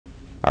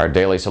Our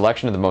daily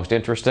selection of the most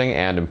interesting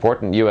and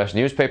important U.S.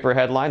 newspaper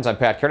headlines. I'm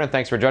Pat Kiernan.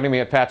 Thanks for joining me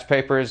at Pat's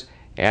Papers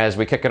as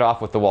we kick it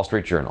off with the Wall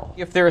Street Journal.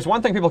 If there is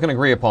one thing people can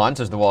agree upon,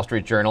 says the Wall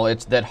Street Journal,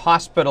 it's that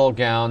hospital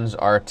gowns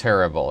are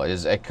terrible.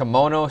 Is a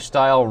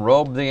kimono-style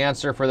robe the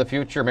answer for the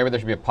future? Maybe there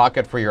should be a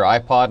pocket for your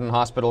iPod in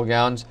hospital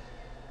gowns.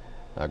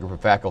 A group of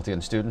faculty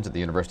and students at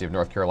the University of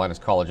North Carolina's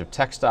College of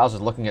Textiles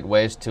is looking at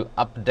ways to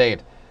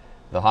update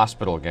the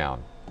hospital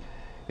gown.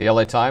 The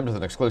LA Times with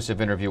an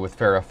exclusive interview with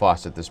Farrah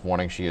Fawcett this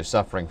morning. She is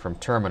suffering from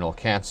terminal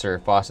cancer.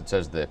 Fawcett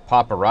says the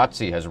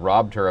paparazzi has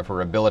robbed her of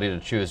her ability to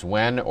choose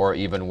when or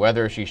even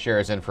whether she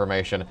shares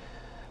information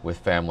with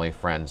family,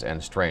 friends,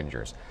 and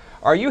strangers.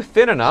 Are you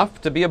thin enough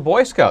to be a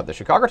Boy Scout? The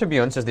Chicago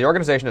Tribune says the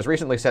organization has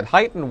recently set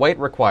height and weight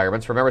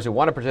requirements for members who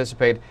want to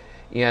participate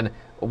in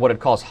what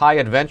it calls high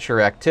adventure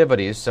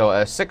activities. So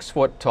a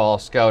 6-foot-tall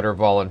scout or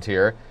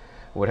volunteer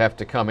would have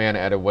to come in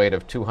at a weight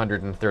of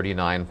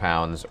 239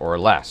 pounds or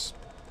less.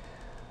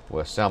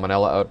 With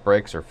salmonella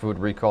outbreaks or food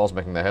recalls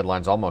making the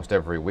headlines almost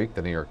every week,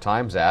 the New York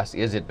Times asks,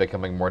 is it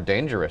becoming more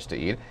dangerous to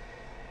eat?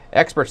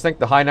 Experts think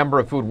the high number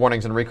of food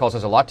warnings and recalls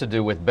has a lot to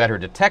do with better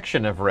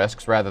detection of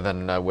risks rather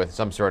than with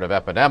some sort of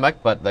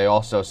epidemic, but they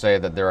also say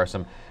that there are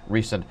some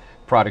recent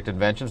product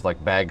inventions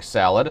like bag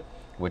salad,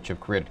 which have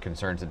created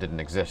concerns that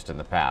didn't exist in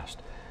the past.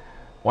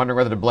 Wondering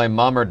whether to blame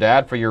mom or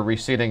dad for your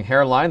receding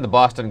hairline? The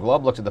Boston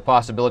Globe looks at the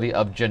possibility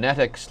of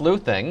genetic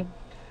sleuthing.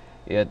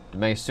 It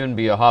may soon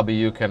be a hobby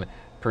you can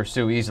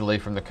pursue easily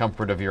from the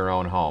comfort of your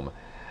own home.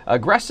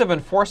 Aggressive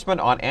enforcement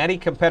on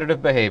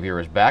anti-competitive behavior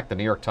is back. The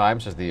New York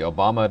Times says the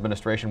Obama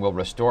administration will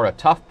restore a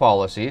tough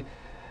policy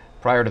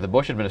prior to the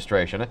Bush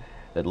administration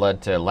that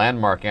led to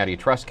landmark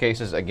antitrust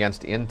cases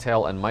against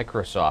Intel and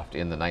Microsoft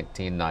in the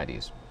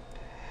 1990s.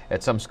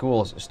 At some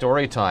schools,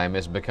 story time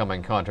is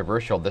becoming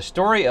controversial. The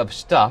Story of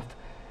Stuff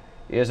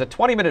is a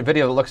 20-minute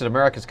video that looks at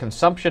America's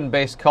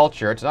consumption-based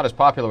culture. It's not as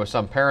popular with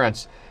some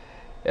parents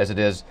as it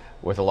is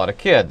with a lot of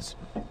kids.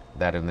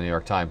 That in the New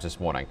York Times this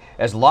morning.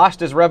 As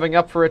Lost is revving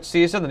up for its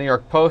season, the New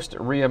York Post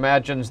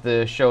reimagines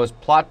the show's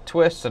plot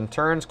twists and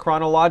turns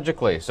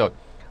chronologically. So,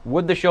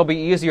 would the show be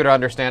easier to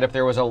understand if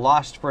there was a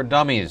Lost for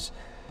Dummies?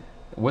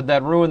 Would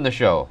that ruin the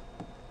show?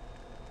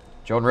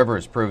 Joan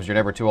Rivers proves you're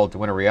never too old to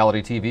win a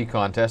reality TV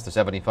contest. The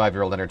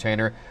 75-year-old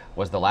entertainer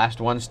was the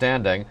last one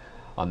standing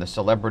on The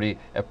Celebrity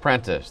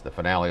Apprentice, the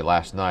finale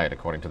last night,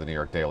 according to the New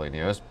York Daily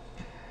News.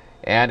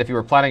 And if you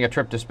were planning a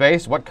trip to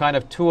space, what kind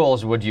of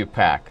tools would you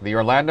pack? The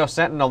Orlando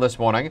Sentinel this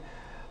morning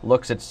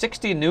looks at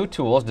 60 new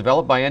tools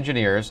developed by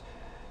engineers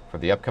for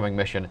the upcoming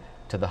mission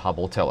to the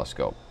Hubble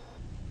telescope.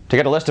 To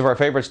get a list of our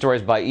favorite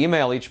stories by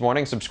email each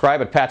morning,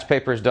 subscribe at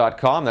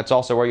patspapers.com. That's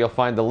also where you'll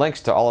find the links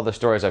to all of the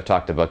stories I've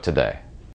talked about today.